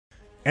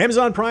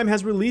Amazon Prime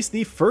has released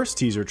the first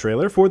teaser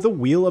trailer for The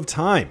Wheel of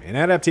Time, an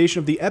adaptation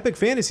of the epic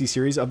fantasy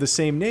series of the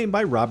same name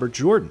by Robert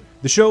Jordan.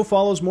 The show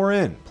follows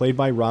Moiraine, played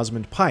by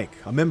Rosamund Pike,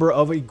 a member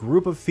of a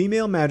group of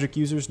female magic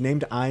users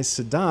named Aes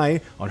Sedai,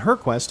 on her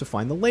quest to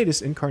find the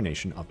latest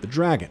incarnation of the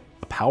dragon,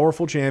 a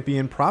powerful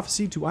champion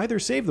prophesied to either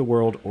save the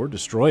world or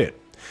destroy it.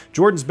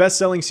 Jordan's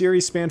best-selling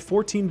series spanned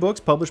 14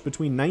 books published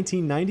between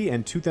 1990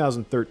 and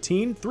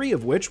 2013, 3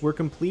 of which were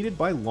completed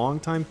by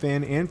longtime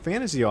fan and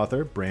fantasy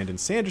author Brandon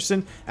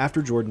Sanderson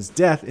after Jordan's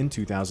death in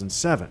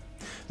 2007.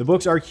 The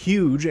books are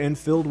huge and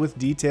filled with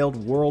detailed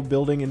world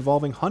building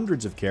involving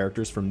hundreds of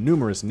characters from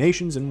numerous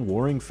nations and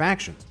warring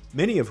factions,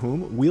 many of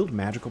whom wield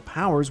magical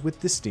powers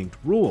with distinct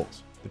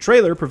rules. The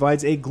trailer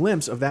provides a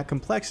glimpse of that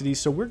complexity,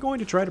 so we're going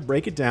to try to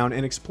break it down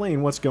and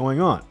explain what's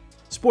going on.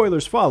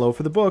 Spoilers follow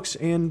for the books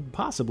and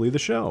possibly the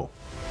show.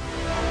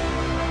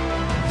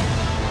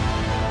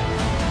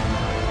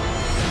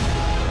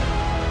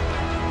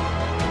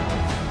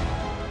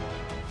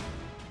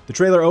 The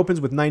trailer opens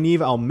with Nynaeve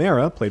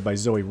Almera, played by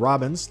Zoe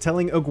Robbins,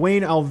 telling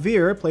Egwene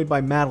Alvear, played by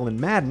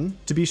Madeline Madden,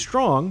 to be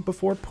strong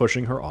before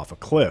pushing her off a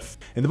cliff.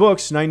 In the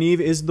books,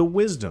 Nynaeve is the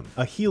Wisdom,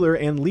 a healer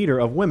and leader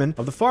of women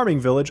of the farming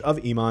village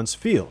of Emond's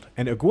Field,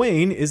 and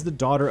Egwene is the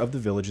daughter of the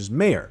village's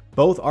mayor.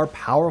 Both are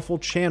powerful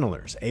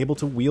channelers, able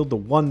to wield the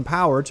one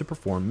power to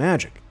perform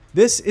magic.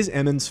 This is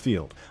Emond's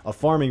Field, a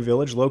farming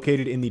village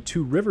located in the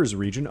Two Rivers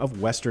region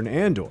of Western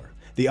Andor.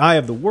 The Eye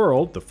of the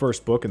World, the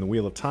first book in the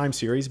Wheel of Time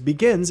series,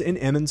 begins in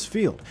Emond's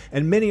Field,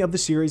 and many of the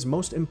series'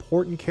 most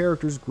important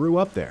characters grew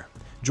up there.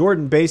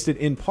 Jordan based it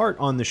in part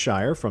on the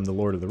Shire from The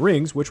Lord of the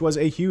Rings, which was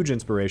a huge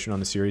inspiration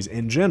on the series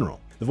in general.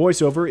 The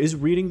voiceover is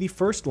reading the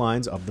first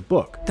lines of the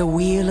book. The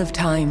Wheel of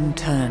Time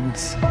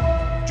turns.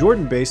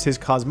 Jordan based his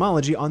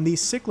cosmology on the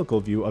cyclical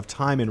view of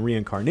time and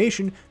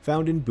reincarnation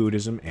found in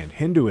Buddhism and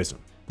Hinduism.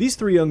 These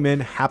 3 young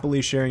men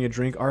happily sharing a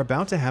drink are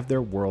about to have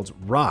their worlds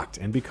rocked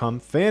and become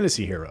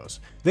fantasy heroes.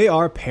 They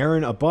are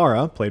Perrin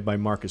Abara, played by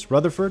Marcus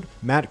Rutherford,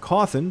 Matt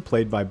Cawthon,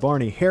 played by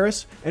Barney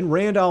Harris, and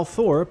Rand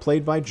al'Thor,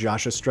 played by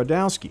Joshua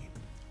Stradowski.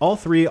 All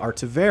 3 are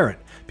Ta'veren,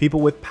 people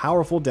with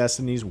powerful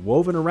destinies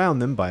woven around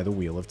them by the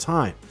Wheel of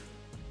Time.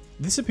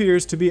 This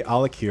appears to be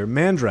Al'Akir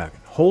Mandragon,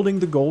 holding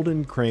the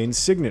Golden Crane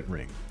signet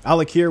ring.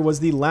 Al'Akir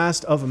was the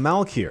last of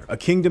Malkir, a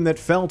kingdom that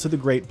fell to the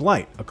Great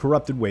Blight, a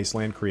corrupted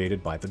wasteland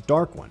created by the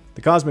Dark One.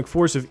 The cosmic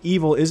force of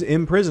evil is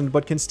imprisoned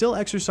but can still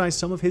exercise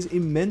some of his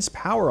immense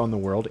power on the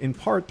world, in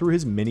part through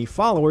his many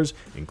followers,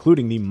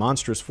 including the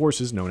monstrous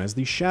forces known as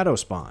the Shadow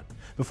Spawn.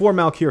 Before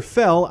Malkir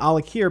fell,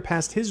 Al'Akir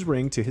passed his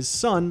ring to his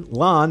son,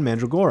 Lan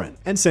Mandragoran,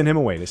 and sent him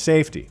away to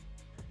safety.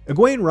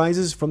 Egwene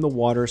rises from the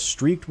water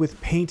streaked with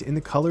paint in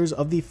the colors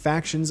of the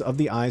factions of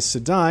the Aes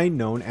Sedai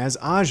known as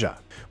Aja.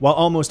 While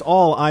almost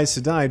all Aes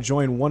Sedai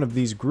join one of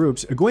these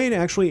groups, Egwene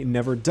actually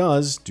never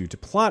does due to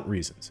plot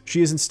reasons.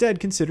 She is instead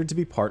considered to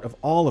be part of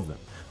all of them.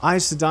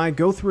 Aes Sedai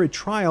go through a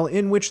trial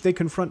in which they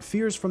confront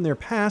fears from their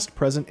past,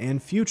 present,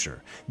 and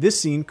future. This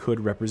scene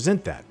could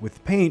represent that,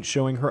 with paint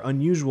showing her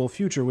unusual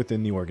future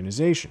within the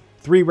organization.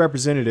 3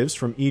 representatives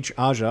from each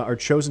Aja are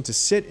chosen to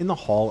sit in the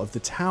Hall of the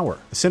Tower,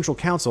 the central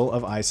council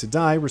of Aes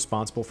Sedai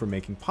responsible for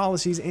making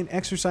policies and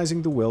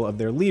exercising the will of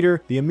their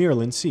leader, the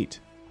Amirlan Seat.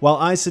 While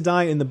Aes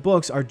Sedai in the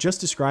books are just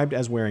described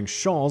as wearing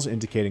shawls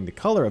indicating the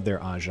color of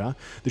their Aja,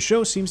 the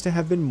show seems to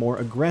have been more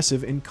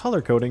aggressive in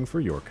color coding for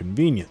your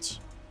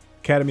convenience.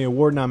 Academy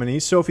Award nominee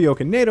Sophie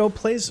Okonedo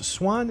plays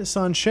Siuan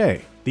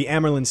Sanshea, the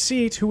Amirlan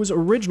Seat who was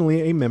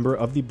originally a member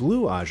of the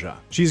Blue Aja.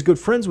 She's good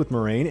friends with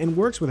Moiraine and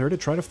works with her to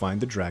try to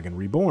find the Dragon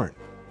Reborn.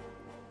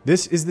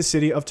 This is the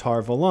city of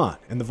Tar Valon,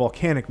 and the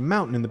volcanic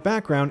mountain in the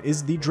background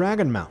is the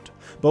Dragon Mount.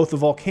 Both the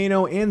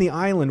volcano and the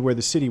island where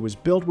the city was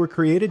built were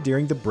created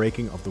during the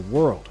breaking of the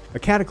world, a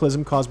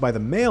cataclysm caused by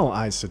the male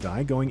Aes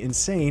Sedai going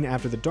insane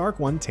after the Dark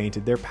One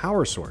tainted their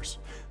power source.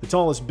 The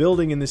tallest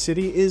building in the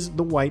city is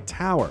the White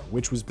Tower,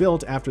 which was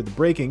built after the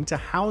breaking to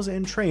house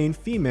and train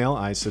female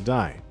Aes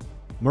Sedai.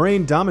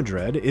 Moiraine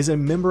Damodred is a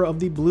member of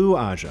the Blue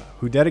Aja,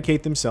 who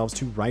dedicate themselves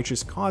to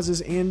righteous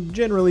causes and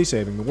generally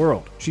saving the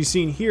world. She's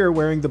seen here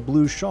wearing the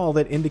blue shawl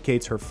that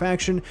indicates her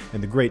faction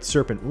and the Great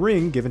Serpent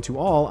Ring given to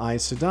all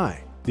Aes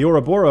Sedai. The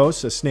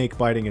Ouroboros, a snake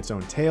biting its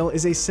own tail,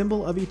 is a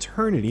symbol of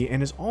eternity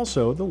and is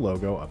also the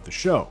logo of the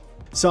show.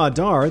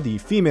 Sa'adar, the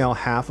female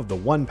half of the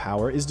One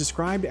Power, is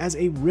described as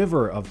a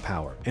river of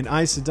power, and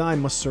Aes Sedai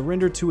must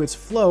surrender to its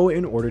flow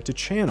in order to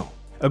channel.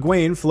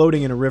 Egwene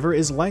floating in a river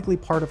is likely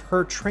part of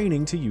her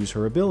training to use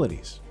her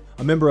abilities.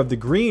 A member of the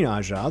Green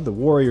Aja, the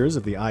warriors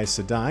of the Aes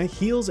Sedai,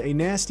 heals a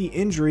nasty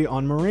injury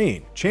on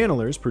Moiraine.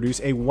 Channelers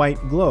produce a white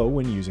glow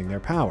when using their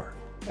power.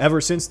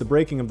 Ever since the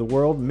breaking of the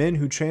world, men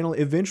who channel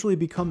eventually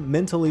become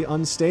mentally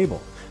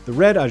unstable. The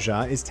Red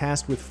Aja is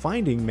tasked with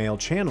finding male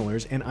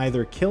channelers and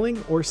either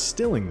killing or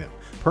stilling them,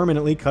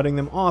 permanently cutting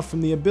them off from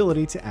the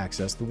ability to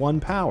access the One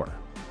Power.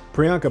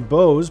 Priyanka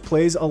Bose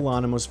plays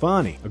Alana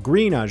Mosvani, a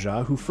Green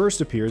Aja who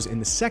first appears in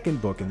the second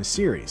book in the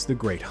series, The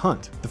Great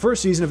Hunt. The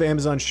first season of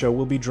Amazon's show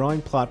will be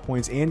drawing plot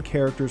points and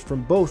characters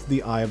from both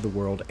The Eye of the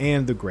World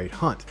and The Great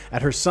Hunt.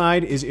 At her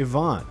side is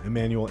Yvonne,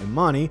 Emmanuel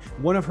Imani,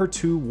 one of her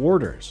 2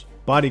 warders.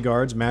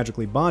 bodyguards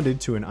magically bonded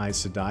to an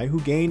Aes Sedai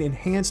who gain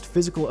enhanced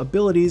physical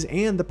abilities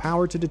and the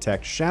power to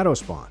detect shadow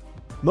spawn.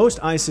 Most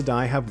Aes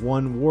Sedai have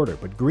one warder,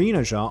 but Green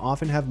Ajah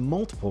often have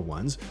multiple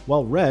ones,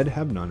 while Red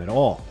have none at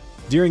all.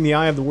 During the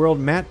Eye of the World,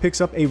 Mat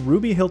picks up a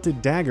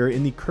ruby-hilted dagger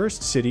in the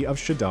cursed city of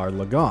Shadar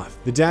Logoth.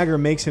 The dagger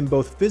makes him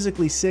both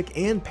physically sick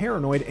and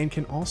paranoid and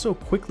can also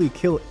quickly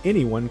kill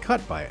anyone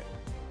cut by it.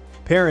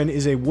 Perrin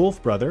is a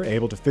wolf brother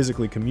able to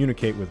physically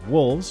communicate with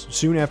wolves.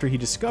 Soon after he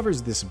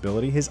discovers this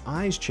ability, his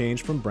eyes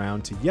change from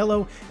brown to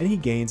yellow and he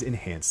gains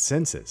enhanced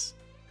senses.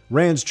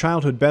 Rand's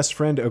childhood best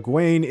friend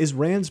Egwene is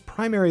Rand's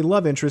primary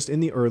love interest in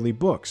the early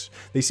books.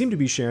 They seem to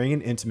be sharing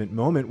an intimate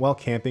moment while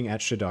camping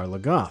at Shadar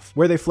Logoth,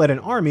 where they fled an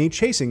army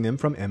chasing them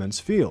from Emond's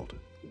Field.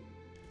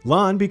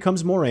 Lan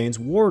becomes Moiraine's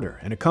warder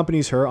and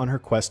accompanies her on her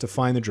quest to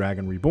find the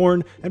Dragon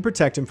Reborn and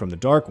protect him from the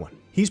Dark One.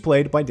 He's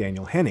played by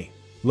Daniel Henney.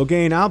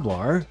 Logain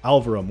Ablar,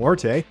 Alvaro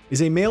Morte,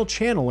 is a male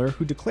channeler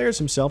who declares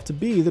himself to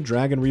be the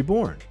Dragon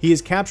Reborn. He is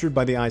captured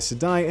by the Aes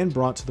Sedai and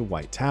brought to the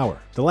White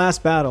Tower. The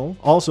last battle,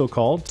 also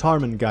called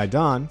Tarman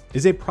Gai'dan,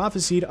 is a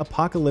prophesied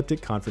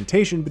apocalyptic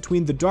confrontation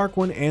between the Dark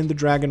One and the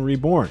Dragon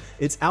Reborn.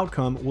 Its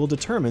outcome will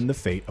determine the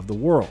fate of the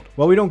world.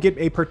 While we don't get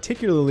a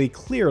particularly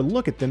clear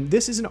look at them,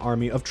 this is an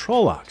army of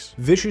Trollocs,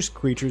 vicious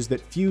creatures that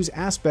fuse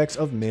aspects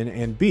of men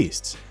and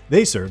beasts.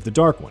 They serve the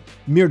Dark One.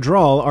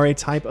 Myrddraal are a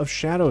type of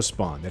shadow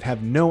spawn that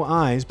have no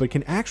eyes but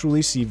can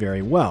actually see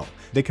very well.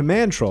 They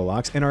command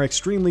Trollocs and are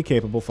extremely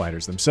capable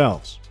fighters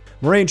themselves.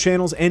 Moiraine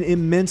channels an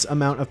immense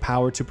amount of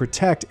power to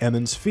protect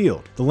Emond's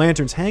Field. The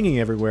lanterns hanging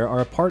everywhere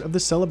are a part of the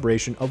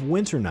celebration of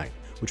Winter Night,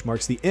 which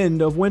marks the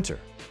end of winter.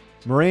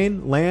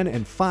 Moiraine, Lan,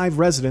 and 5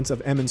 residents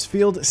of Emond's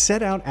Field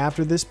set out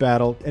after this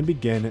battle and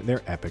begin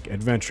their epic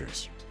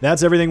adventures.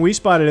 That's everything we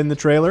spotted in the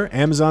trailer.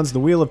 Amazon's The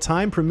Wheel of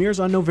Time premieres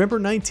on November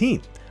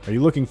 19th. Are you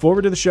looking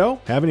forward to the show?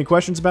 Have any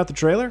questions about the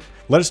trailer?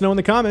 Let us know in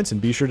the comments and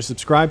be sure to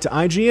subscribe to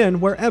IGN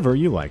wherever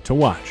you like to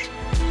watch.